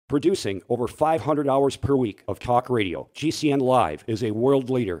Producing over 500 hours per week of talk radio, GCN Live is a world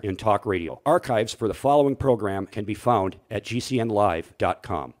leader in talk radio. Archives for the following program can be found at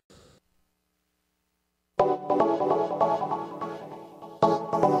gcnlive.com.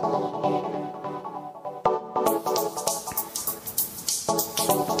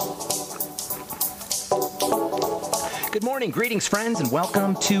 Good morning, greetings, friends, and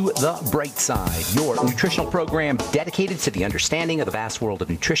welcome to The Bright Side, your nutritional program dedicated to the understanding of the vast world of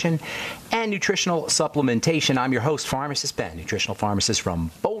nutrition and nutritional supplementation. I'm your host, Pharmacist Ben, nutritional pharmacist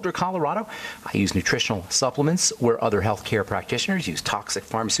from Boulder, Colorado. I use nutritional supplements where other healthcare practitioners use toxic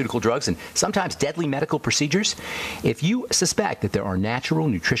pharmaceutical drugs and sometimes deadly medical procedures. If you suspect that there are natural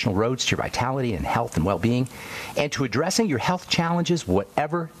nutritional roads to your vitality and health and well-being, and to addressing your health challenges,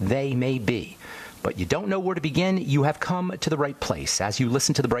 whatever they may be, but you don't know where to begin, you have come to the right place. As you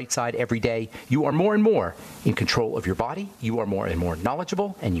listen to The Bright Side every day, you are more and more in control of your body, you are more and more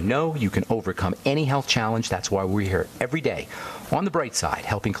knowledgeable, and you know you can overcome any health challenge. That's why we're here every day on The Bright Side,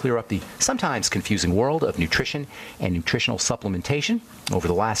 helping clear up the sometimes confusing world of nutrition and nutritional supplementation. Over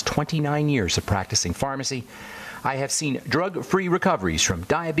the last 29 years of practicing pharmacy, I have seen drug-free recoveries from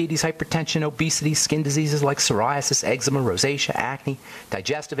diabetes, hypertension, obesity, skin diseases like psoriasis, eczema, rosacea, acne,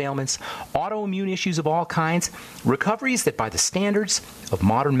 digestive ailments, autoimmune issues of all kinds, recoveries that by the standards of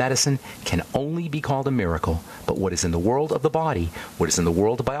modern medicine can only be called a miracle, but what is in the world of the body, what is in the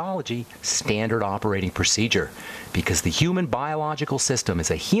world of biology, standard operating procedure. Because the human biological system is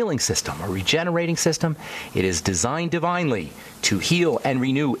a healing system, a regenerating system. It is designed divinely to heal and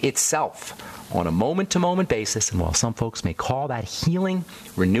renew itself on a moment-to-moment basis, and while some folks may call that healing,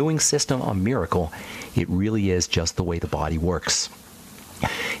 renewing system a miracle, it really is just the way the body works.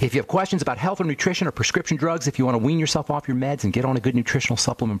 If you have questions about health or nutrition or prescription drugs, if you want to wean yourself off your meds and get on a good nutritional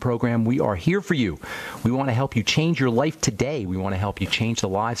supplement program, we are here for you. We want to help you change your life today. We want to help you change the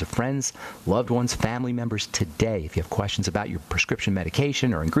lives of friends, loved ones, family members today. If you have questions about your prescription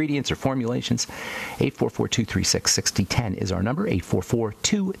medication or ingredients or formulations, 844-236-6010 is our number,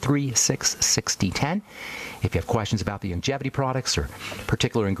 844-236-6010. If you have questions about the longevity products or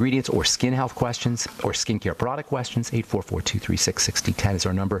particular ingredients or skin health questions or skincare product questions, 844-236-6010 is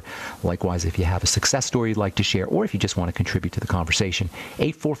our number. Likewise, if you have a success story you'd like to share or if you just want to contribute to the conversation,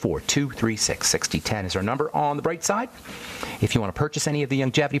 844-236-6010 is our number on the bright side. If you want to purchase any of the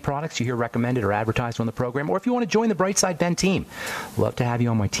longevity products you hear recommended or advertised on the program, or if you want to join the Bright Side Ben team, love to have you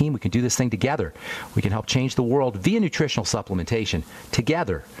on my team. We can do this thing together. We can help change the world via nutritional supplementation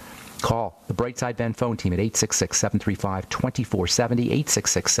together. Call the Brightside Ben phone team at 866-735-2470,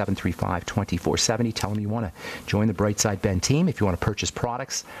 866-735-2470. Tell them you want to join the Brightside Ben team. If you want to purchase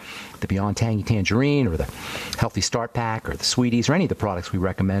products, the Beyond Tangy Tangerine or the Healthy Start Pack or the Sweeties or any of the products we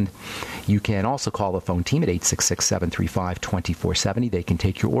recommend, you can also call the phone team at 866-735-2470. They can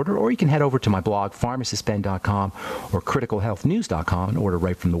take your order, or you can head over to my blog, pharmacistben.com or criticalhealthnews.com, and order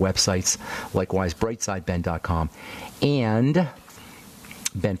right from the websites. Likewise, brightsideben.com and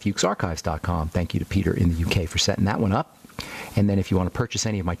benfuchsarchives.com. Thank you to Peter in the UK for setting that one up. And then if you want to purchase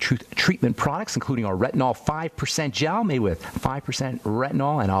any of my Truth Treatment products, including our Retinol 5% gel made with 5%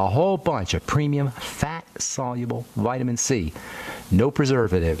 retinol and a whole bunch of premium fat-soluble vitamin C. No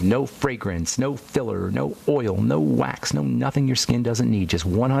preservative, no fragrance, no filler, no oil, no wax, no nothing your skin doesn't need. Just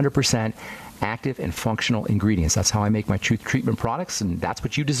 100% active and functional ingredients. That's how I make my Truth Treatment products, and that's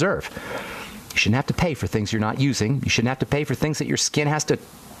what you deserve. You shouldn't have to pay for things you're not using. You shouldn't have to pay for things that your skin has to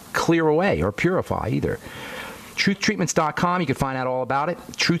clear away or purify either. TruthTreatments.com, you can find out all about it.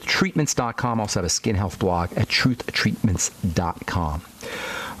 TruthTreatments.com, also have a skin health blog at TruthTreatments.com.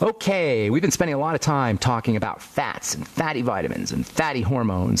 Okay, we've been spending a lot of time talking about fats and fatty vitamins and fatty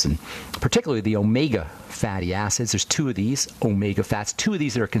hormones, and particularly the omega fatty acids. There's two of these, omega fats, two of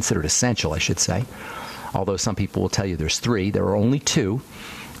these that are considered essential, I should say. Although some people will tell you there's three. There are only two.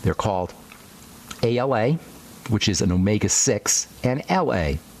 They're called ALA, which is an omega-6, and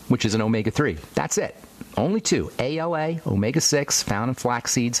LA, which is an omega-3. That's it. Only two. ALA, omega-6, found in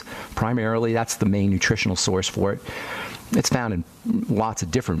flax seeds. Primarily, that's the main nutritional source for it. It's found in lots of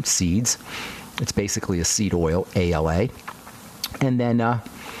different seeds. It's basically a seed oil, ALA. And then,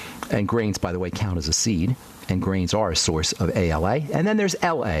 and grains, by the way, count as a seed. And grains are a source of ALA. And then there's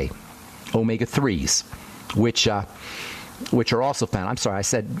LA, omega-3s, which are also found. I'm sorry, I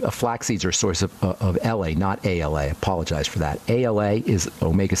said flax seeds are a source of LA, not ALA. I apologize for that. ALA is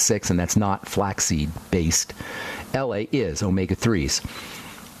omega-6, and that's not flaxseed-based. LA is omega-3s.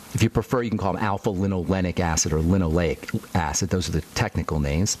 If you prefer, you can call them alpha-linolenic acid or linoleic acid. Those are the technical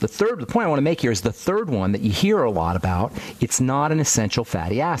names. The point I want to make here is the third one that you hear a lot about. It's not an essential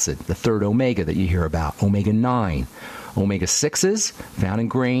fatty acid. The third omega that you hear about, omega-9, Omega-6s, found in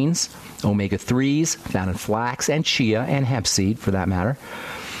grains. Omega-3s, found in flax and chia and hemp seed, for that matter.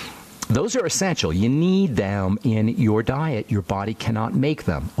 Those are essential. You need them in your diet. Your body cannot make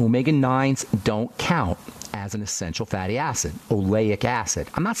them. Omega-9s don't count as an essential fatty acid, oleic acid.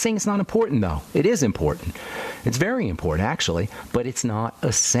 I'm not saying it's not important, though. It is important. It's very important, actually, but it's not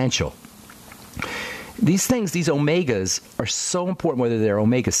essential. These things, these omegas, are so important, whether they're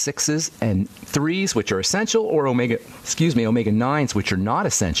omega-6s and 3s, which are essential, or omega-9s, which are not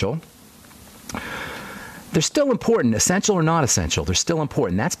essential. They're still important, essential or not essential. They're still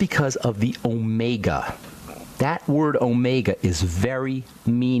important. That's because of the omega. That word omega is very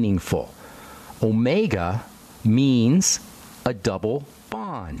meaningful. Omega means a double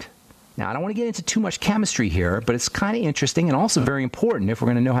bond. Now, I don't want to get into too much chemistry here, but it's kind of interesting and also very important if we're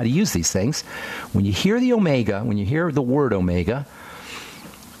going to know how to use these things. When you hear the omega, when you hear the word omega,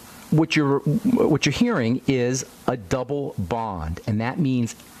 what you're hearing is a double bond, and that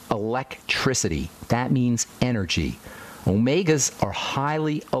means electricity. That means energy. Omegas are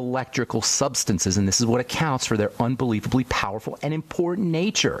highly electrical substances, and this is what accounts for their unbelievably powerful and important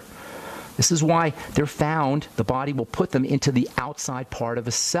nature. This is why they're found, the body will put them into the outside part of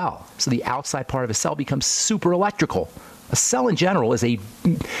a cell. So the outside part of a cell becomes super electrical. A cell in general is a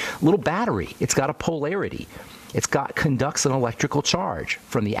little battery. It's got a polarity. Conducts an electrical charge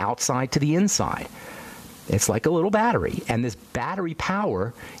from the outside to the inside. It's like a little battery, and this battery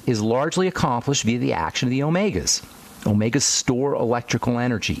power is largely accomplished via the action of the omegas. Omegas store electrical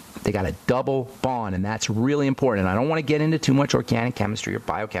energy. They got a double bond, and that's really important. And I don't want to get into too much organic chemistry or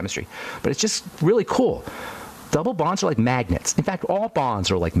biochemistry, but it's just really cool. Double bonds are like magnets. In fact, all bonds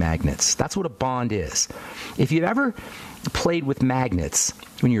are like magnets. That's what a bond is. If you've ever played with magnets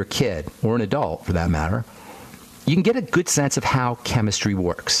when you're a kid, or an adult for that matter, you can get a good sense of how chemistry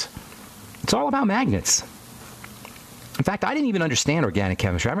works. It's all about magnets. In fact, I didn't even understand organic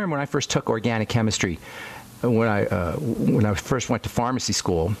chemistry. I remember when I first took organic chemistry, when I first went to pharmacy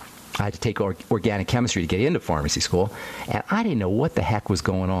school, I had to take organic chemistry to get into pharmacy school, and I didn't know what the heck was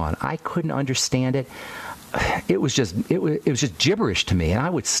going on. I couldn't understand it. It was just gibberish to me, and I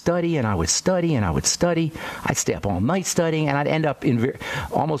would study, and I would study, and I would study. I'd stay up all night studying, and I'd end up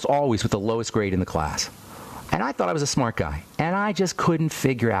almost always with the lowest grade in the class. And I thought I was a smart guy, and I just couldn't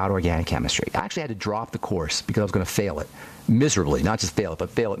figure out organic chemistry. I actually had to drop the course because I was going to fail it miserably. Not just fail it, but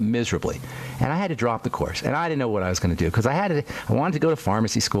fail it miserably. And I had to drop the course, and I didn't know what I was going to do because I wanted to go to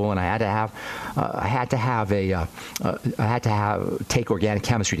pharmacy school, and I had to take organic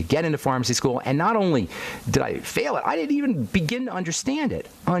chemistry to get into pharmacy school. And not only did I fail it, I didn't even begin to understand it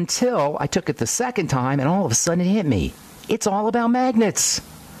until I took it the second time, and all of a sudden it hit me. It's all about magnets.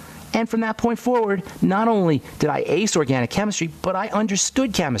 And from that point forward, not only did I ace organic chemistry, but I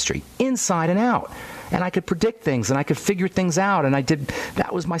understood chemistry inside and out. And I could predict things, and I could figure things out. And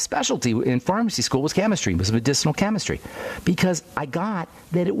that was my specialty in pharmacy school, was chemistry, was medicinal chemistry. Because I got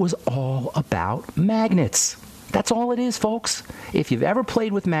that it was all about magnets. That's all it is, folks. If you've ever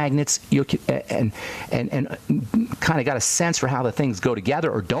played with magnets and kind of got a sense for how the things go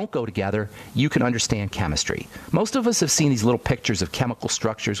together or don't go together, you can understand chemistry. Most of us have seen these little pictures of chemical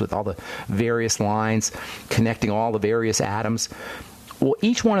structures with all the various lines connecting all the various atoms. Well,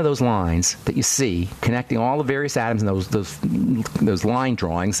 each one of those lines that you see connecting all the various atoms and those line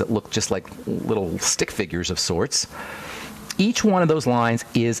drawings that look just like little stick figures of sorts, each one of those lines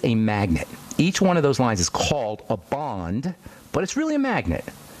is a magnet. Each one of those lines is called a bond, but it's really a magnet.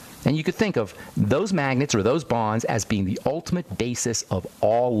 And you could think of those magnets or those bonds as being the ultimate basis of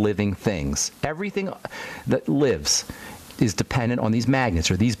all living things. Everything that lives is dependent on these magnets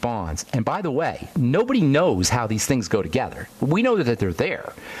or these bonds. And by the way, nobody knows how these things go together. We know that they're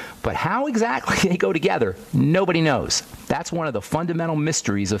there, but how exactly they go together, nobody knows. That's one of the fundamental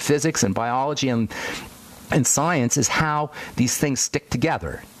mysteries of physics and biology and science, is how these things stick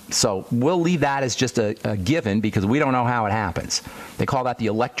together. So we'll leave that as just a given because we don't know how it happens. They call that the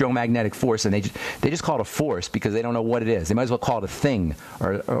electromagnetic force, and they just call it a force because they don't know what it is. They might as well call it a thing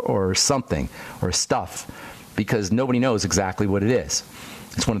or something or stuff, because nobody knows exactly what it is.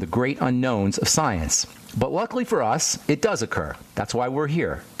 It's one of the great unknowns of science. But luckily for us, it does occur. That's why we're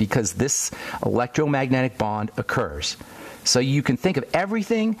here, because this electromagnetic bond occurs. So you can think of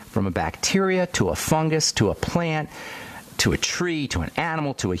everything from a bacteria to a fungus to a plant to a tree to an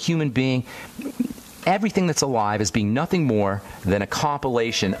animal to a human being. Everything that's alive as being nothing more than a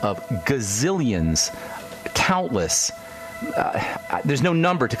compilation of gazillions, countless, there's no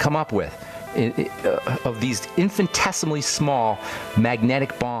number to come up with, of these infinitesimally small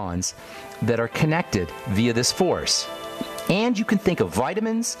magnetic bonds that are connected via this force. And you can think of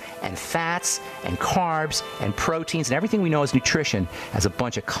vitamins and fats and carbs and proteins and everything we know as nutrition as a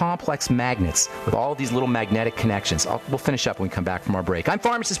bunch of complex magnets with all of these little magnetic connections. We'll finish up when we come back from our break. I'm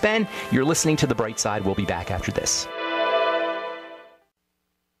Pharmacist Ben. You're listening to The Bright Side. We'll be back after this.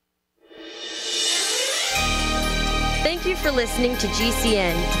 Thank you for listening to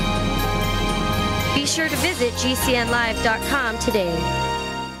GCN. Be sure to visit GCNlive.com today.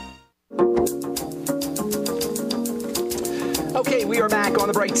 Okay, we are back on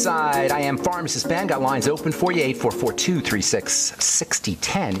The Bright Side. I am Pharmacist Ben. Got lines open for you.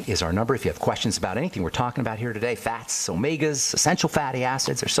 844-236-6010 is our number. If you have questions about anything we're talking about here today, fats, omegas, essential fatty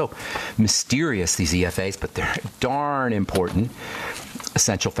acids. They're so mysterious, these EFAs, but they're darn important.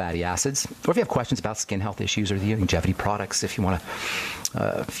 Essential fatty acids. Or if you have questions about skin health issues or the longevity products, if you want to,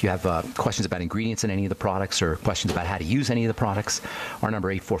 if you have questions about ingredients in any of the products or questions about how to use any of the products, our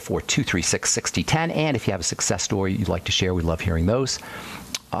number 844-236-6010. And if you have a success story you'd like to share, we love hearing those.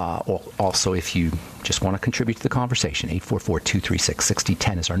 Also, if you just want to contribute to the conversation,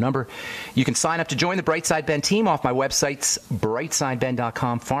 844-236-6010 is our number. You can sign up to join the Brightside Ben team off my websites,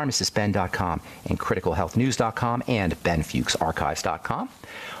 brightsideben.com, pharmacistben.com, and criticalhealthnews.com, and benfuchsarchives.com.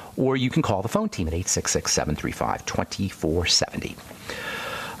 Or you can call the phone team at 866-735-2470.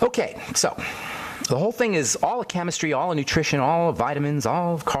 Okay, so the whole thing is all of chemistry, all of nutrition, all of vitamins,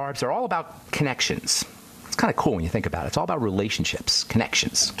 all of carbs. They're all about connections. It's kind of cool when you think about it. It's all about relationships,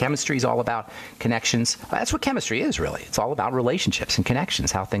 connections. Chemistry is all about connections. That's what chemistry is, really. It's all about relationships and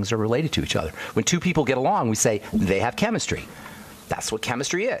connections, how things are related to each other. When two people get along, we say they have chemistry. That's what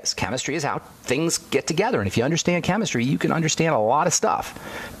chemistry is. Chemistry is how things get together. And if you understand chemistry, you can understand a lot of stuff.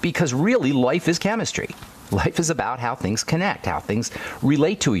 Because really, life is chemistry. Life is about how things connect, how things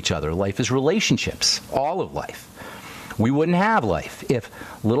relate to each other. Life is relationships, all of life. We wouldn't have life if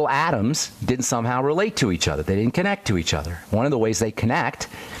little atoms didn't somehow relate to each other. They didn't connect to each other. One of the ways they connect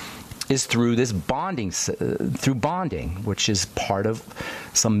is through this bonding, which is part of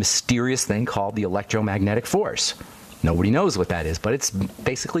some mysterious thing called the electromagnetic force. Nobody knows what that is, but it's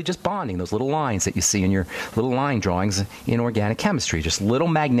basically just bonding, those little lines that you see in your little line drawings in organic chemistry, just little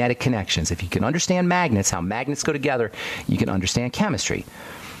magnetic connections. If you can understand magnets, how magnets go together, you can understand chemistry.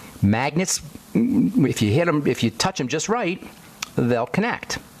 Magnets, if you hit them, if you touch them just right, they'll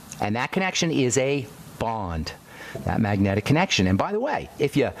connect. And that connection is a bond, that magnetic connection. And by the way,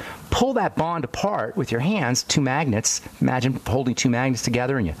 if you pull that bond apart with your hands, two magnets, imagine holding two magnets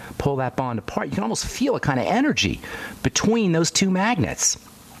together and you pull that bond apart, you can almost feel a kind of energy between those two magnets.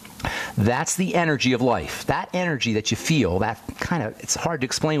 That's the energy of life. That energy that you feel, that kind of, it's hard to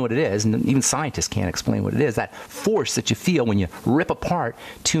explain what it is, and even scientists can't explain what it is, that force that you feel when you rip apart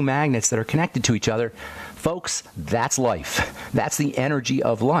two magnets that are connected to each other. Folks, that's life. That's the energy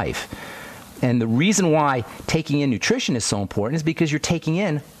of life. And the reason why taking in nutrition is so important is because you're taking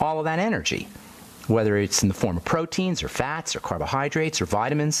in all of that energy, whether it's in the form of proteins or fats or carbohydrates or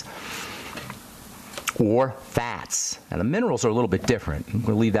vitamins or fats. Now, the minerals are a little bit different.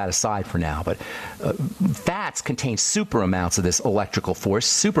 We'll leave that aside for now. But fats contain super amounts of this electrical force,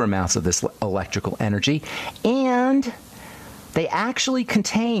 super amounts of this electrical energy, and they actually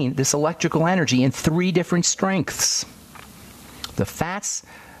contain this electrical energy in three different strengths. The fats,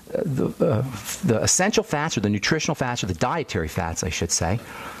 the essential fats, or the nutritional fats, or the dietary fats, I should say,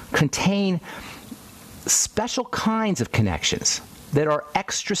 contain special kinds of connections that are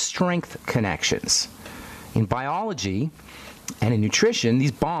extra strength connections. In biology and in nutrition,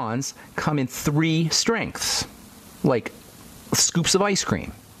 these bonds come in three strengths, like scoops of ice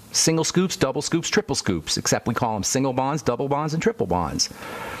cream. Single scoops, double scoops, triple scoops, except we call them single bonds, double bonds, and triple bonds.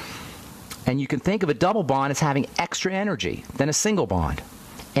 And you can think of a double bond as having extra energy than a single bond.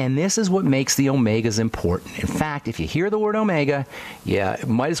 And this is what makes the omegas important. In fact, if you hear the word omega,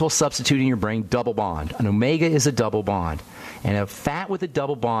 might as well substitute in your brain double bond. An omega is a double bond. And a fat with a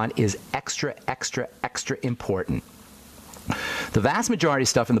double bond is extra, extra, extra important. The vast majority of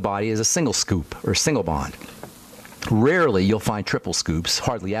stuff in the body is a single scoop or single bond. Rarely you'll find triple scoops,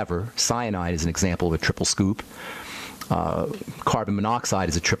 hardly ever. Cyanide is an example of a triple scoop. Carbon monoxide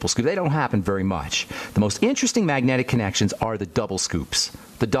is a triple scoop. They don't happen very much. The most interesting magnetic connections are the double scoops,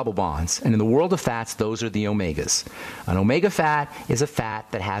 the double bonds. And in the world of fats, those are the omegas. An omega fat is a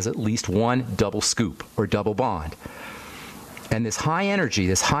fat that has at least one double scoop or double bond. And this high energy,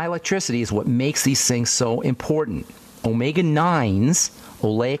 this high electricity is what makes these things so important. Omega-9s,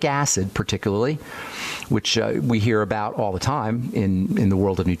 oleic acid particularly, which we hear about all the time in the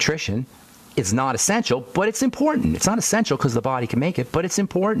world of nutrition, it's not essential, but it's important. It's not essential because the body can make it, but it's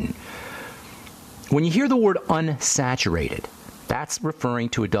important. When you hear the word unsaturated, That's referring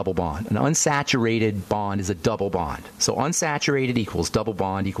to a double bond. An unsaturated bond is a double bond. So unsaturated equals double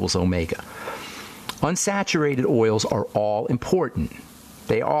bond equals omega. Unsaturated oils are all important.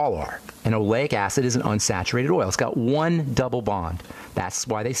 They all are. And oleic acid is an unsaturated oil. It's got one double bond. That's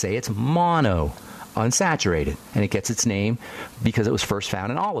why they say it's mono unsaturated. And it gets its name because it was first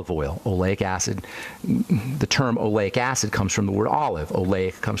found in olive oil. Oleic acid, the term oleic acid comes from the word olive.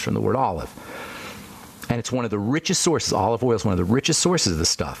 Oleic comes from the word olive. And it's one of the richest sources. Olive oil is one of the richest sources of this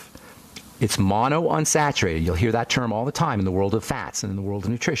stuff. It's mono unsaturated. You'll hear that term all the time in the world of fats and in the world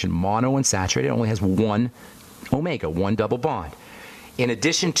of nutrition. Mono unsaturated only has one omega, one double bond. In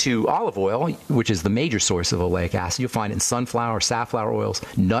addition to olive oil, which is the major source of oleic acid, you'll find in sunflower, safflower oils,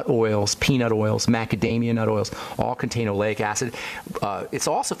 nut oils, peanut oils, macadamia nut oils, all contain oleic acid. It's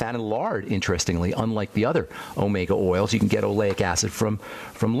also found in lard, interestingly. Unlike the other omega oils, you can get oleic acid from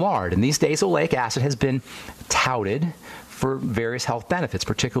lard. And these days, oleic acid has been touted for various health benefits,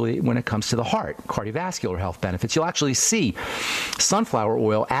 particularly when it comes to the heart, cardiovascular health benefits. You'll actually see sunflower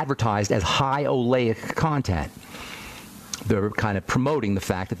oil advertised as high oleic content. They're kind of promoting the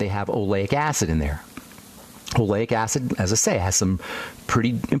fact that they have oleic acid in there. Oleic acid, as I say, has some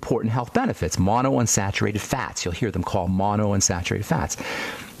pretty important health benefits. Monounsaturated fats, you'll hear them called monounsaturated fats.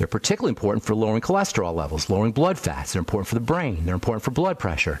 They're particularly important for lowering cholesterol levels, lowering blood fats. They're important for the brain. They're important for blood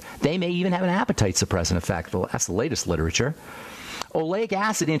pressure. They may even have an appetite suppressant effect. Well, that's the latest literature. Oleic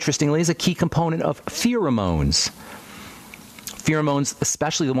acid, interestingly, is a key component of pheromones. Pheromones,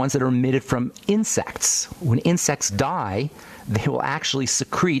 especially the ones that are emitted from insects. When insects die, they will actually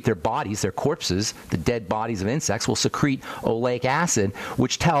secrete their bodies, their corpses, the dead bodies of insects will secrete oleic acid,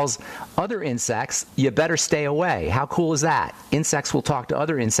 which tells other insects, you better stay away. How cool is that? Insects will talk to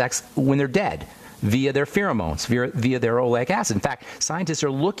other insects when they're dead via their pheromones, via their oleic acid. In fact, scientists are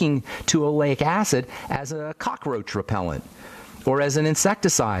looking to oleic acid as a cockroach repellent, or as an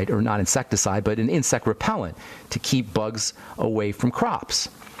insecticide, or not insecticide, but an insect repellent to keep bugs away from crops.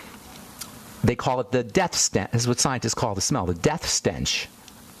 They call it the death stench. This is what scientists call the smell, the death stench.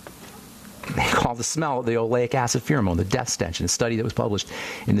 They call the smell, the oleic acid pheromone, the death stench. In a study that was published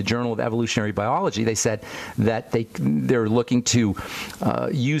in the Journal of Evolutionary Biology, they said that they're looking to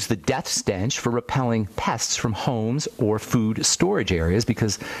use the death stench for repelling pests from homes or food storage areas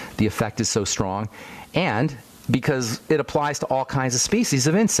because the effect is so strong, and because it applies to all kinds of species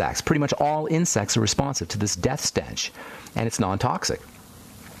of insects. Pretty much all insects are responsive to this death stench, and it's non-toxic.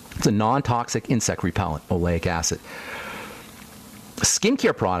 It's a non-toxic insect repellent, oleic acid.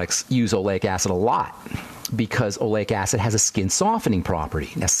 Skincare products use oleic acid a lot because oleic acid has a skin softening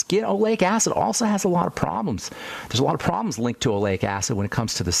property. Now, oleic acid also has a lot of problems. There's a lot of problems linked to oleic acid when it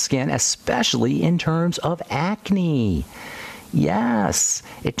comes to the skin, especially in terms of acne. Yes,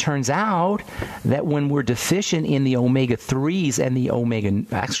 it turns out that when we're deficient in the omega-3s and the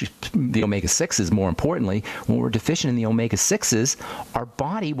omega-6s, more importantly, when we're deficient in the omega-6s, our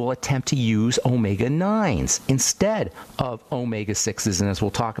body will attempt to use omega-9s instead of omega-6s. And as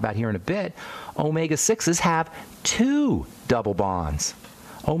we'll talk about here in a bit, omega-6s have two double bonds.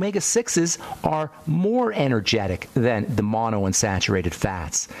 Omega-6s are more energetic than the monounsaturated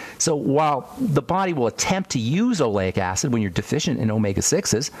fats. So while the body will attempt to use oleic acid when you're deficient in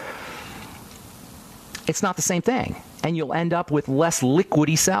omega-6s, it's not the same thing. And you'll end up with less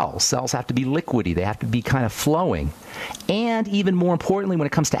liquidy cells. Cells have to be liquidy. They have to be kind of flowing. And even more importantly, when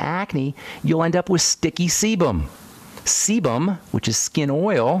it comes to acne, you'll end up with sticky sebum. Sebum, which is skin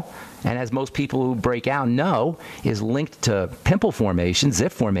oil, and as most people who break out know, is linked to pimple formation,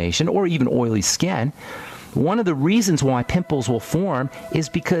 zit formation, or even oily skin. One of the reasons why pimples will form is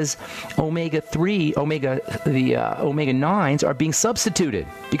because omega-9s are being substituted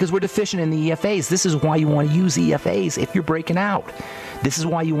because we're deficient in the EFAs. This is why you want to use EFAs if you're breaking out. This is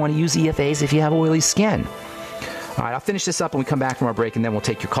why you want to use EFAs if you have oily skin. All right, I'll finish this up when we come back from our break, and then we'll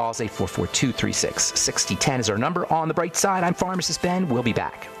take your calls. 844-236-6010 is our number. On the bright side, I'm Pharmacist Ben. We'll be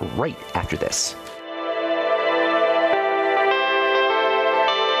back right after this.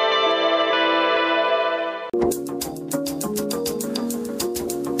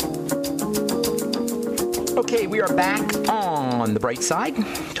 Okay, we are back on the bright side,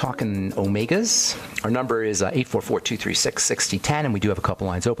 talking omegas. Our number is 844-236-6010, and we do have a couple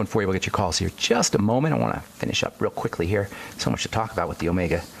lines open for you. We'll get your calls here in just a moment. I want to finish up real quickly here. So much to talk about with the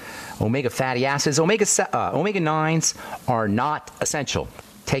omega fatty acids. Omega-9s are not essential.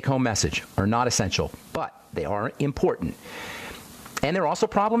 Take-home message, are not essential, but they are important. And they're also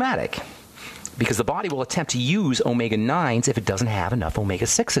problematic. because the body will attempt to use omega-9s if it doesn't have enough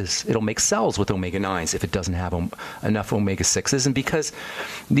omega-6s. It'll make cells with omega-9s if it doesn't have enough omega-6s. And because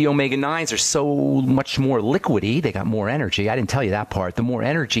the omega-9s are so much more liquidy, they got more energy. I didn't tell you that part. The more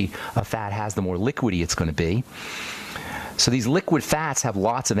energy a fat has, the more liquidy it's going to be. So these liquid fats have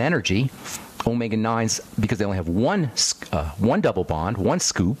lots of energy. Omega-9s, because they only have one double bond, one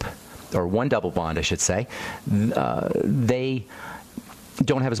scoop, or one double bond, I should say, they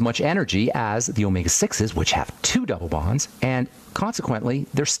don't have as much energy as the omega-6s, which have two double bonds, and consequently,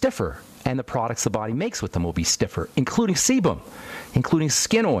 they're stiffer, and the products the body makes with them will be stiffer, including sebum, including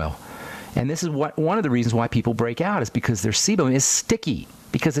skin oil. And this is one of the reasons why people break out, is because their sebum is sticky,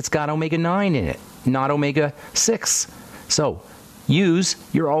 because it's got omega-9 in it, not omega-6. So use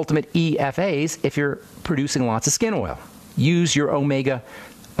your ultimate EFAs if you're producing lots of skin oil. Use your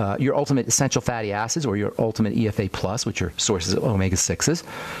your ultimate essential fatty acids, or your ultimate EFA plus, which are sources of omega-6s,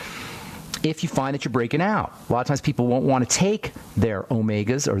 if you find that you're breaking out. A lot of times people won't want to take their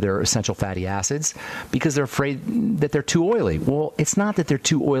omegas or their essential fatty acids because they're afraid that they're too oily. Well, it's not that they're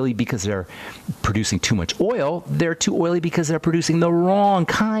too oily because they're producing too much oil. They're too oily because they're producing the wrong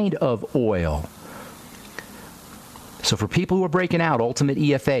kind of oil. So for people who are breaking out ultimate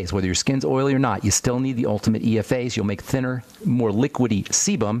EFAs, whether your skin's oily or not, you still need the ultimate EFAs. You'll make thinner, more liquidy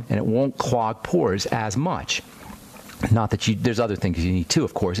sebum, and it won't clog pores as much. Not that there's other things you need too,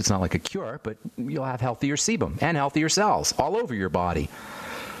 of course. It's not like a cure, but you'll have healthier sebum and healthier cells all over your body.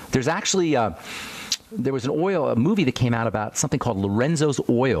 There's actually, there was a movie that came out about something called Lorenzo's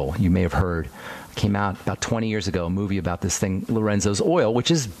Oil, you may have heard. It came out about 20 years ago, a movie about this thing, Lorenzo's Oil, which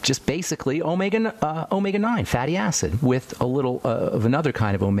is just basically omega-9 fatty acid with a little of another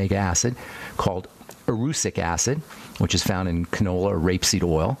kind of omega acid called erucic acid, which is found in canola or rapeseed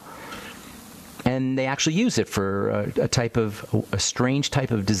oil. And they actually use it for a strange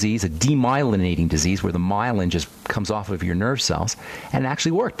type of disease, a demyelinating disease, where the myelin just comes off of your nerve cells. And it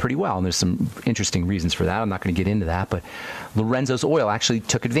actually worked pretty well. And there's some interesting reasons for that. I'm not going to get into that. But Lorenzo's Oil actually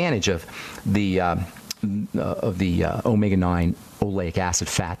took advantage of the omega-9 oleic acid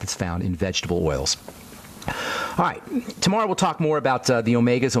fat that's found in vegetable oils. All right, tomorrow we'll talk more about the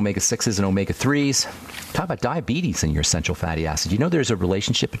omegas, omega-6s, and omega-3s. Talk about diabetes and your essential fatty acids. You know there's a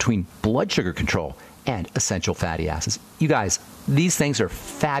relationship between blood sugar control and essential fatty acids. You guys, these things are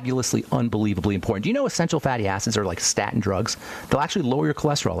fabulously, unbelievably important. Do you know essential fatty acids are like statin drugs? They'll actually lower your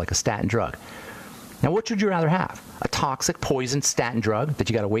cholesterol like a statin drug. Now, which would you rather have? A toxic, poison statin drug that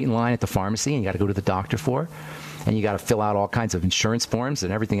you got to wait in line at the pharmacy and you got to go to the doctor for? And you got to fill out all kinds of insurance forms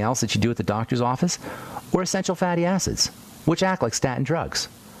and everything else that you do at the doctor's office? Or essential fatty acids, which act like statin drugs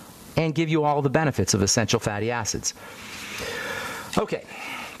and give you all the benefits of essential fatty acids? Okay,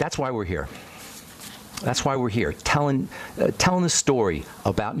 that's why we're here. That's why we're here, telling the story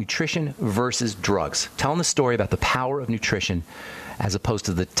about nutrition versus drugs, telling the story about the power of nutrition as opposed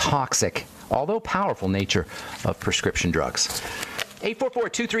to the toxic, although powerful nature of prescription drugs.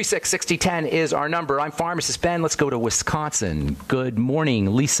 844-236-6010 is our number. I'm Pharmacist Ben. Let's go to Wisconsin. Good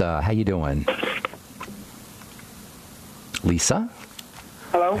morning, Lisa. How you doing? Lisa?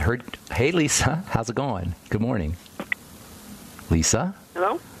 Hello? Hey, Lisa. How's it going? Good morning. Lisa?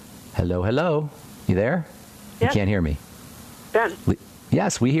 Hello? Hello, hello. You there? Yes. You can't hear me. Ben?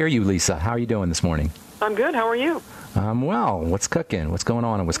 Yes, we hear you, Lisa. How are you doing this morning? I'm good. How are you? I'm well. What's cooking? What's going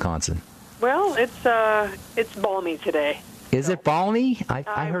on in Wisconsin? Well, it's balmy today. Is it balmy?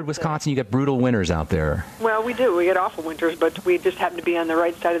 I heard Wisconsin, you get brutal winters out there. Well, we do. We get awful winters, but we just happen to be on the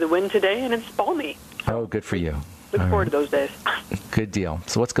right side of the wind today, and it's balmy. Oh, good for you. Look forward to those days. Good deal.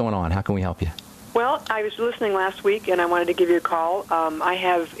 So what's going on? How can we help you? Well, I was listening last week, and I wanted to give you a call. I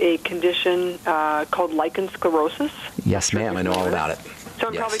have a condition called lichen sclerosis. Yes, ma'am. I know all about it. So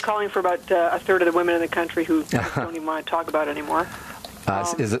I'm probably calling for about a third of the women in the country who don't even want to talk about it anymore.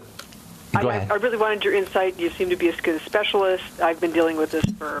 Is it? Go ahead. I really wanted your insight. You seem to be a skin specialist. I've been dealing with this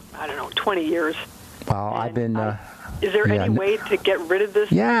for, 20 years. Well, I've been... is there any way to get rid of this?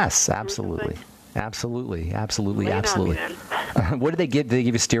 Yes, absolutely. Absolutely. What did they give? Did they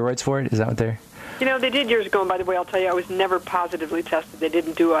give you steroids for it? Is that what they're... They did years ago, and by the way, I'll tell you, I was never positively tested. They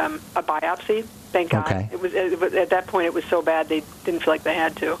didn't do a biopsy, thank God. Okay. It was at that point, it was so bad, they didn't feel like they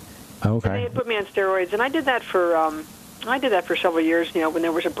had to. Okay. And they had put me on steroids, and I did that for several years, when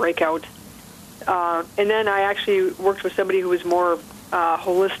there was a breakout. And then I actually worked with somebody who was more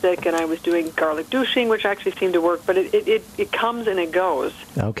holistic, and I was doing garlic douching, which actually seemed to work, but it comes and it goes.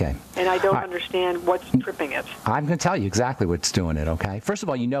 Okay. And I don't understand what's tripping it. I'm going to tell you exactly what's doing it, okay? First of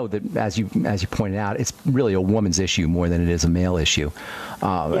all, you know that, as you pointed out, it's really a woman's issue more than it is a male issue.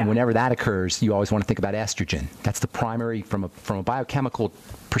 And whenever that occurs, you always want to think about estrogen. That's the primary, from a biochemical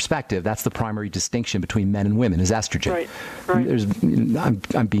perspective, that's the primary distinction between men and women is estrogen.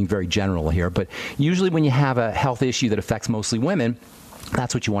 Right. I'm being very general here, but usually when you have a health issue that affects mostly women,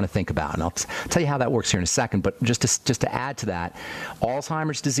 that's what you want to think about. And I'll tell you how that works here in a second. But just to add to that,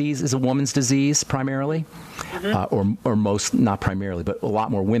 Alzheimer's disease is a woman's disease primarily, or most, not primarily, but a lot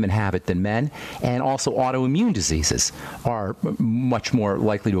more women have it than men. And also autoimmune diseases are much more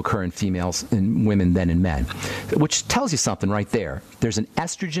likely to occur in females and women than in men, which tells you something right there. There's an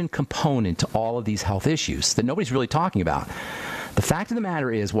estrogen component to all of these health issues that nobody's really talking about. The fact of the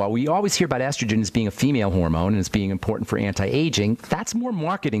matter is, while we always hear about estrogen as being a female hormone and as being important for anti-aging, that's more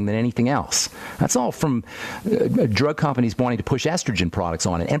marketing than anything else. That's all from drug companies wanting to push estrogen products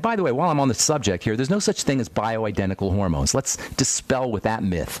on it. And by the way, while I'm on the subject here, there's no such thing as bioidentical hormones. Let's dispel with that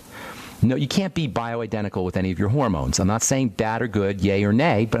myth. No, you can't be bioidentical with any of your hormones. I'm not saying bad or good, yay or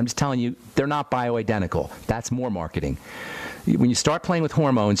nay, but I'm just telling you they're not bioidentical. That's more marketing. When you start playing with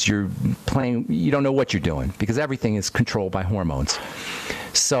hormones, you don't know what you're doing because everything is controlled by hormones.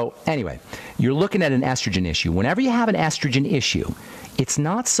 So anyway, you're looking at an estrogen issue. Whenever you have an estrogen issue, it's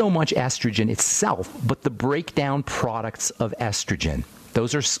not so much estrogen itself, but the breakdown products of estrogen.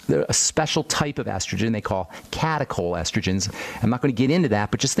 Those are a special type of estrogen they call catechol estrogens. I'm not going to get into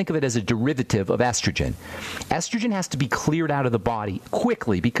that, but just think of it as a derivative of estrogen. Estrogen has to be cleared out of the body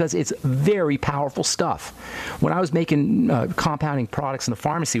quickly because it's very powerful stuff. When I was making compounding products in the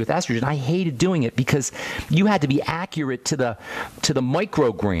pharmacy with estrogen, I hated doing it because you had to be accurate to the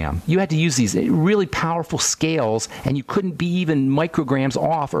microgram. You had to use these really powerful scales, and you couldn't be even micrograms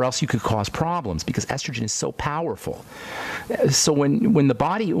off, or else you could cause problems because estrogen is so powerful. So when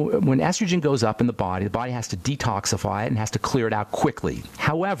estrogen goes up in the body has to detoxify it and has to clear it out quickly.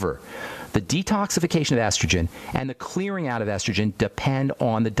 However, the detoxification of estrogen and the clearing out of estrogen depend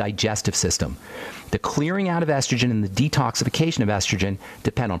on the digestive system. The clearing out of estrogen and the detoxification of estrogen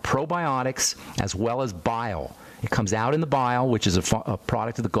depend on probiotics as well as bile. It comes out in the bile, which is a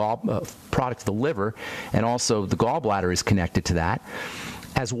product of the liver, and also the gallbladder is connected to that,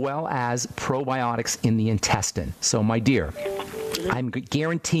 as well as probiotics in the intestine. So, my dear, I'm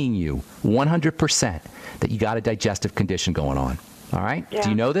guaranteeing you 100% that you got a digestive condition going on. All right? Yeah. Do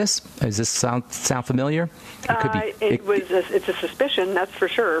you know this? Does this sound familiar? It's a suspicion, that's for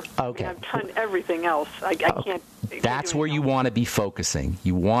sure. Okay. I've done everything else. I can't. That's where you want to be focusing.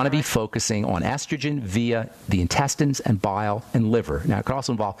 You want to be focusing on estrogen via the intestines and bile and liver. Now, it could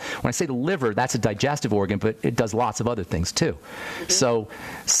also involve, when I say the liver, that's a digestive organ, but it does lots of other things too. So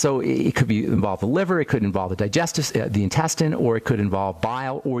it could involve the liver, it could involve the intestine, or it could involve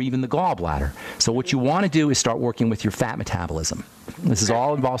bile or even the gallbladder. So what you want to do is start working with your fat metabolism. This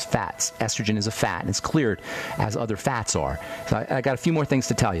all involves fats. Estrogen is a fat, and it's cleared as other fats are. So I got a few more things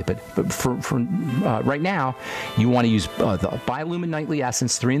to tell you, but for right now, you want to use the Biolumin Nightly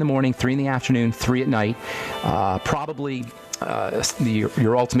Essence, 3 in the morning, 3 in the afternoon, 3 at night. Probably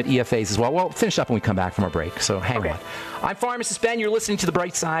your Ultimate EFAs as well. Well, finish up when we come back from our break, so hang on. I'm Pharmacist Ben. You're listening to The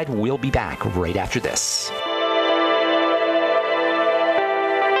Bright Side. We'll be back right after this.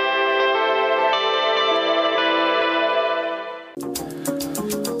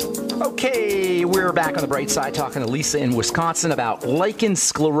 Okay, we're back on The Bright Side talking to Lisa in Wisconsin about lichen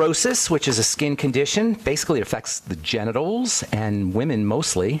sclerosis, which is a skin condition. Basically, it affects the genitals and women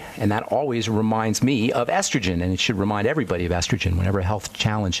mostly, and that always reminds me of estrogen, and it should remind everybody of estrogen whenever a health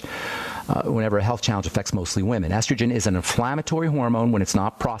challenge affects mostly women. Estrogen is an inflammatory hormone when it's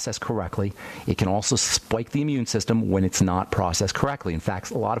not processed correctly. It can also spike the immune system when it's not processed correctly. In fact,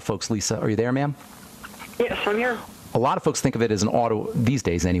 a lot of folks, Lisa, are you there, ma'am? Yes, I'm here. A lot of folks think of it as these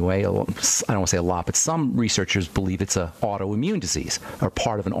days anyway, I don't want to say a lot, but some researchers believe it's an autoimmune disease or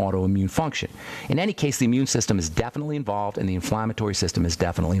part of an autoimmune function. In any case, the immune system is definitely involved and the inflammatory system is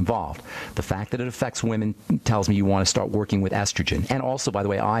definitely involved. The fact that it affects women tells me you want to start working with estrogen. And also, by the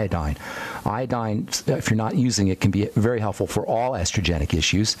way, iodine. Iodine, if you're not using it, can be very helpful for all estrogenic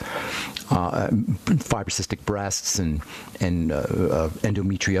issues, fibrocystic breasts and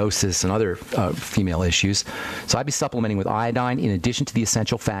endometriosis and other female issues. So I'd be supplementing with iodine in addition to the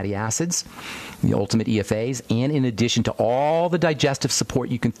essential fatty acids, the Ultimate EFAs, and in addition to all the digestive support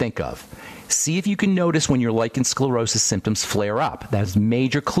you can think of. See if you can notice when your lichen sclerosis symptoms flare up. That's a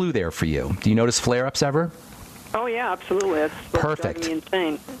major clue there for you. Do you notice flare-ups ever? Oh, yeah, absolutely. That's perfect. Driving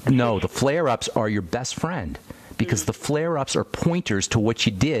me insane. No, the flare-ups are your best friend because the flare-ups are pointers to what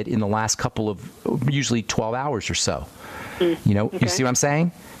you did in the last couple of, usually 12 hours or so. You know, you see what I'm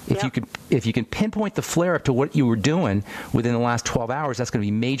saying? If you can pinpoint the flare-up to what you were doing within the last 12 hours, that's going to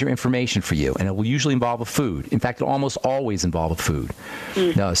be major information for you, and it will usually involve a food. In fact, it will almost always involve a food.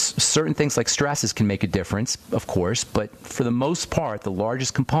 Now, certain things like stresses can make a difference, of course, but for the most part, the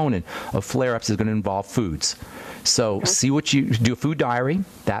largest component of flare-ups is going to involve foods. So see what you do, a food diary.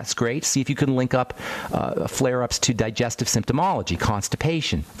 That's great. See if you can link up flare-ups to digestive symptomology.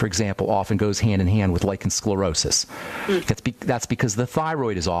 Constipation, for example, often goes hand in hand with lichen sclerosis. That's because the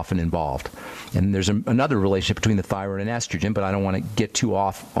thyroid is often involved. And there's another relationship between the thyroid and estrogen, but I don't want to get too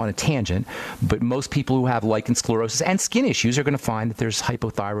off on a tangent. But most people who have lichen sclerosis and skin issues are going to find that there's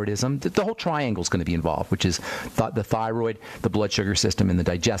hypothyroidism. The whole triangle is going to be involved, which is the thyroid, the blood sugar system, and the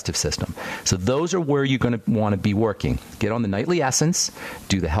digestive system. So those are where you're going to want to be working. Get on the nightly essence,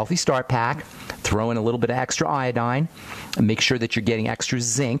 do the healthy start pack, throw in a little bit of extra iodine, and make sure that you're getting extra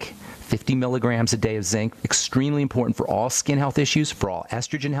zinc. 50 milligrams a day of zinc, extremely important for all skin health issues, for all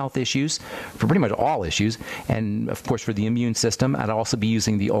estrogen health issues, for pretty much all issues, and of course for the immune system. I'd also be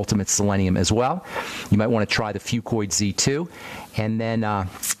using the Ultimate Selenium as well. You might want to try the Fucoid Z2, and then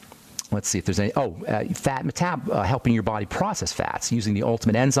let's see if there's any. Fat helping your body process fats, using the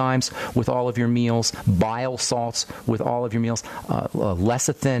Ultimate Enzymes with all of your meals, bile salts with all of your meals,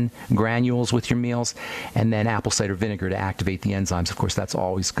 lecithin granules with your meals, and then apple cider vinegar to activate the enzymes. Of course, that's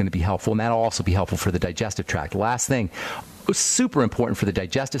always going to be helpful, and that'll also be helpful for the digestive tract. Last thing, super important for the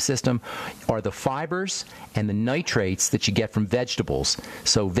digestive system are the fibers and the nitrates that you get from vegetables.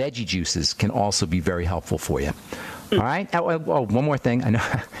 So veggie juices can also be very helpful for you. All right. One more thing. I know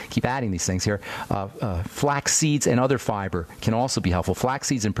I keep adding these things here. Flax seeds and other fiber can also be helpful. Flax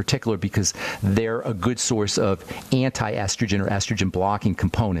seeds in particular because they're a good source of anti-estrogen or estrogen-blocking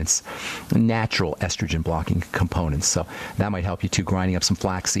components, natural estrogen-blocking components. So that might help you too, grinding up some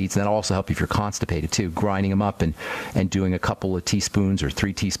flax seeds. And that'll also help you if you're constipated too, grinding them up and doing a couple of teaspoons or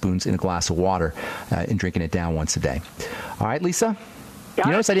 3 teaspoons in a glass of water and drinking it down once a day. All right, Lisa? You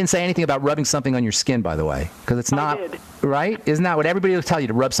notice I didn't say anything about rubbing something on your skin, by the way, because it's not, right? Isn't that what everybody will tell you,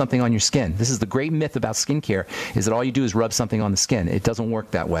 to rub something on your skin? This is the great myth about skincare, is that all you do is rub something on the skin. It doesn't work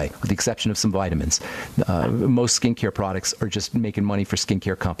that way, with the exception of some vitamins. Most skincare products are just making money for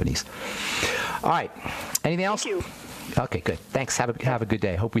skincare companies. All right. Anything else? Thank you. Okay, good. Thanks. Have a good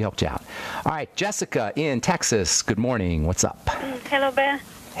day. Hope we helped you out. All right, Jessica in Texas. Good morning. What's up? Hello, Ben.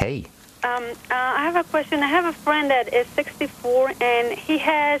 Hey. I have a question. I have a friend that is 64, and he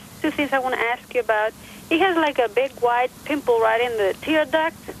has 2 things I want to ask you about. He has like a big white pimple right in the tear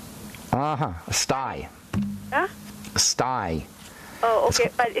duct. A sty. Huh? A sty. Oh, okay,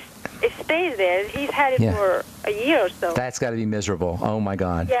 but it stays there. He's had it for a year or so. That's got to be miserable. Oh my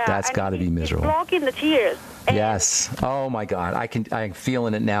God. Yeah, that's got to be miserable. It's blocking the tears. Yes. Oh my God. I'm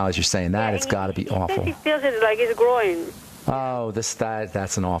feeling it now as you're saying that. It's got to be awful. He feels it like it's growing. Oh,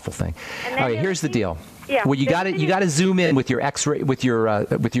 that's an awful thing. And All right, here's the deal. Yeah. Well, you got to zoom in with your X-ray, with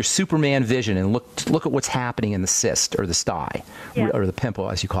your Superman vision, and look at what's happening in the cyst or the sty, or the pimple,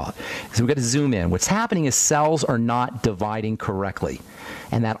 as you call it. So we got to zoom in. What's happening is cells are not dividing correctly,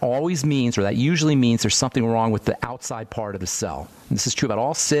 and that always means, or that usually means, there's something wrong with the outside part of the cell. And this is true about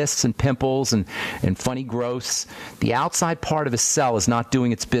all cysts and pimples and funny growths. The outside part of a cell is not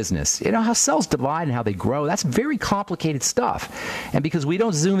doing its business. You know how cells divide and how they grow? That's very complicated stuff. And because we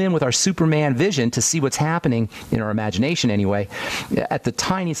don't zoom in with our Superman vision to see what's happening, in our imagination anyway, at the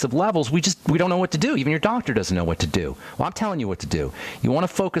tiniest of levels, we don't know what to do. Even your doctor doesn't know what to do. Well, I'm telling you what to do. You want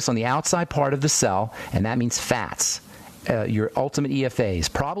to focus on the outside part of the cell, and that means fats. Your ultimate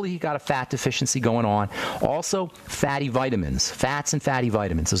EFAs. Probably you got a fat deficiency going on. Also, fatty vitamins. Fats and fatty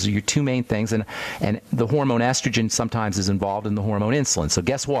vitamins. Those are your 2 main things. And the hormone estrogen sometimes is involved in the hormone insulin. So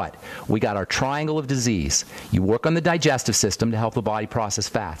guess what? We got our triangle of disease. You work on the digestive system to help the body process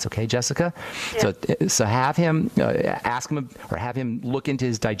fats. Okay, Jessica? Yeah. So have him, ask him, or have him look into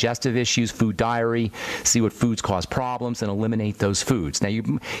his digestive issues, food diary, see what foods cause problems, and eliminate those foods. Now,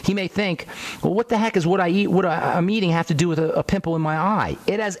 he may think, well, what the heck is what I eat, what I'm eating have to do with a pimple in my eye?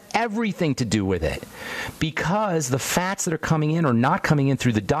 It has everything to do with it, because the fats that are coming in or not coming in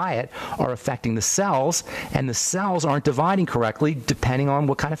through the diet are affecting the cells, and the cells aren't dividing correctly depending on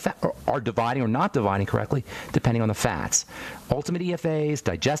what kind of fat, or are dividing or not dividing correctly depending on the fats. Ultimate EFAs,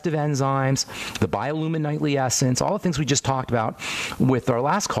 digestive enzymes, the Biolumin Nightly Essence, all the things we just talked about with our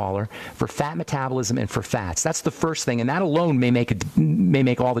last caller for fat metabolism and for fats. That's the first thing, and that alone may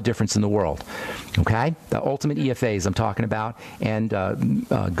make all the difference in the world. Okay? The Ultimate EFAs I'm talking about, and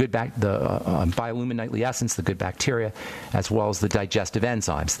biolumin nightly essence, the good bacteria, as well as the digestive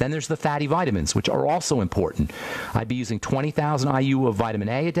enzymes. Then there's the fatty vitamins, which are also important. I'd be using 20,000 IU of vitamin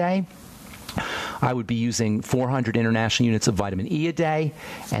A a day. I would be using 400 international units of vitamin E a day,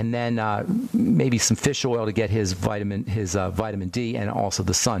 and then maybe some fish oil to get his vitamin D, and also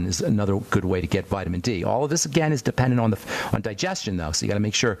the sun is another good way to get vitamin D. All of this again is dependent on digestion, though, so you got to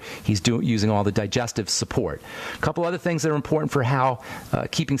make sure he's using all the digestive support. A couple other things that are important for how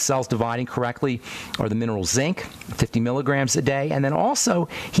keeping cells dividing correctly are the mineral zinc, 50 milligrams a day, and then also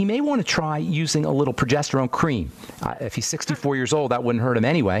he may want to try using a little progesterone cream. If he's 64 years old, that wouldn't hurt him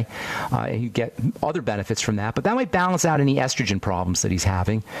anyway. You get other benefits from that, but that might balance out any estrogen problems that he's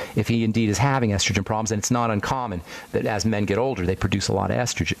having, if he indeed is having estrogen problems. And it's not uncommon that as men get older, they produce a lot of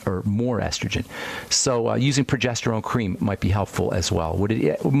estrogen, or more estrogen. So using progesterone cream might be helpful as well.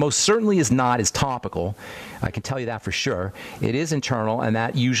 It most certainly is not as topical. I can tell you that for sure. It is internal, and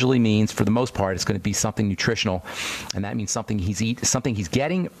that usually means, for the most part, it's going to be something nutritional, and that means something he's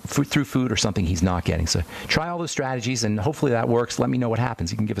getting through food, or something he's not getting. So try all those strategies, and hopefully that works. Let me know what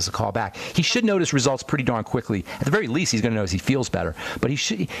happens. You can give us a call back. He should notice results pretty darn quickly. At the very least, he's going to notice he feels better. But he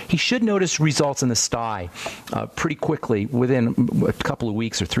should notice results in the sty pretty quickly within a couple of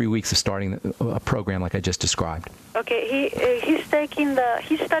weeks or 3 weeks of starting a program like I just described. Okay, he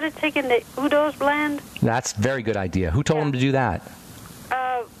started taking the Udo's blend. That's a very good idea. Who told him to do that?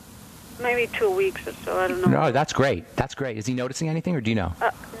 Maybe 2 weeks or so. I don't know. No, that's great. That's great. Is he noticing anything, or do you know?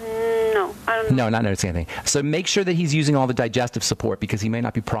 No, I don't know. No, not noticing anything. So make sure that he's using all the digestive support, because he may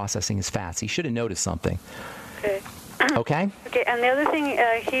not be processing his fats. He should have noticed something. Okay. Okay? Okay, and the other thing,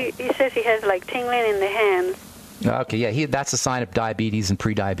 he says he has, like, tingling in the hands. Okay, yeah, that's a sign of diabetes and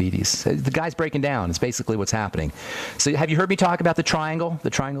pre-diabetes. The guy's breaking down. It's basically what's happening. So have you heard me talk about the triangle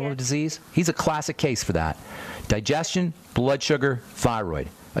of disease? He's a classic case for that. Digestion, blood sugar, thyroid.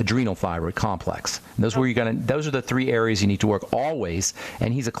 Adrenal thyroid complex. And those are the three areas you need to work always,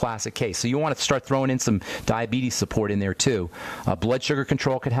 and he's a classic case. So you want to start throwing in some diabetes support in there too. Blood sugar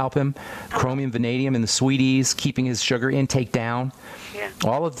control could help him. Chromium, vanadium, and the sweeties, keeping his sugar intake down. Yeah.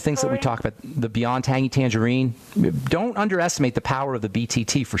 All of the things that we talk about, the Beyond Tangy Tangerine. Don't underestimate the power of the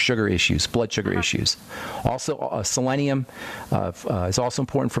BTT for sugar issues, blood sugar issues. Also, selenium is also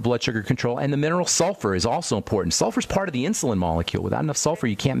important for blood sugar control, and the mineral sulfur is also important. Sulfur is part of the insulin molecule. Without enough sulfur,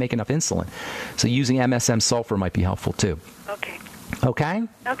 you can't make enough insulin. So using MSM sulfur might be helpful too. Okay. Okay?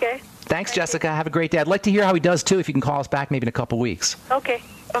 Okay. Thanks, Jessica. Have a great day. I'd like to hear how he does too, if you can call us back maybe in a couple weeks. Okay.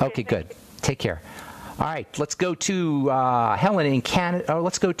 Okay, good. Take care. All right, let's go to Helen in Canada.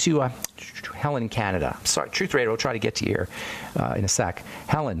 Let's go to Helen in Canada. Sorry, Truth Radio will try to get to you here in a sec.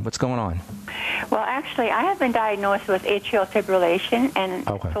 Helen, what's going on? Well, actually, I have been diagnosed with atrial fibrillation, and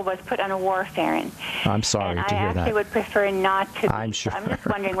so was put on a warfarin. I'm sorry to hear that. And I actually would prefer not to. I'm sure. I'm just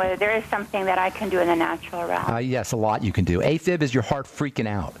wondering whether there is something that I can do in the natural realm. Yes, a lot you can do. AFib is your heart freaking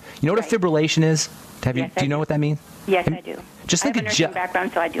out. You know what a fibrillation is? Do you know what that means? Yes, I do. Just think I have a nursing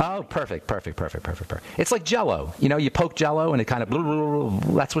background, so I do. Oh, perfect. It's like Jell-O. You know, you poke Jell-O, and it kind of blah, blah,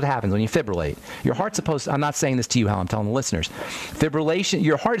 blah. That's what happens when you fibrillate. Your heart's supposed to, I'm not saying this to you, Hal, I'm telling the listeners. Fibrillation,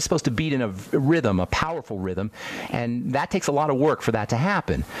 your heart is supposed to beat in a rhythm, a powerful rhythm, and that takes a lot of work for that to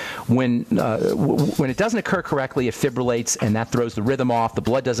happen. When it doesn't occur correctly, it fibrillates, and that throws the rhythm off. The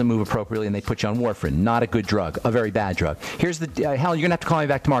blood doesn't move appropriately, and they put you on warfarin. Not a good drug, a very bad drug. Here's the, Helen, you're going to have to call me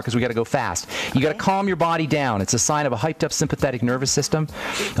back tomorrow because we got to go fast. You got to calm your body down. It's a sign of a hyped up sympathetic nervous system,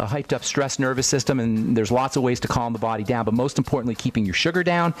 a hyped up stress nervous system, and there's lots of ways to calm the body down, but most importantly, keeping your sugar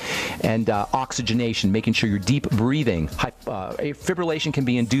down and oxygenation, making sure you're deep breathing. Fibrillation can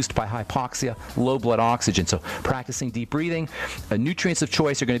be induced by hypoxia, low blood oxygen, so practicing deep breathing. Nutrients of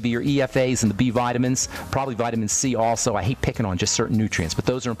choice are going to be your EFAs and the B vitamins, probably vitamin C also. I hate picking on just certain nutrients, but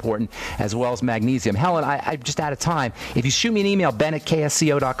those are important, as well as magnesium. Helen, I'm just out of time. If you shoot me an email,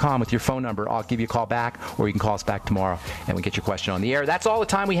 ben@ksco.com with your phone number, I'll give you a call back, or you can call us back tomorrow and we get your question on the air. That's all the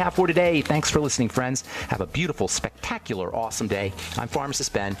time we have for today. Thanks for listening, friends. Have a beautiful, spectacular, awesome day. I'm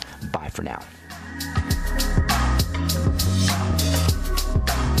Pharmacist Ben. Bye for now.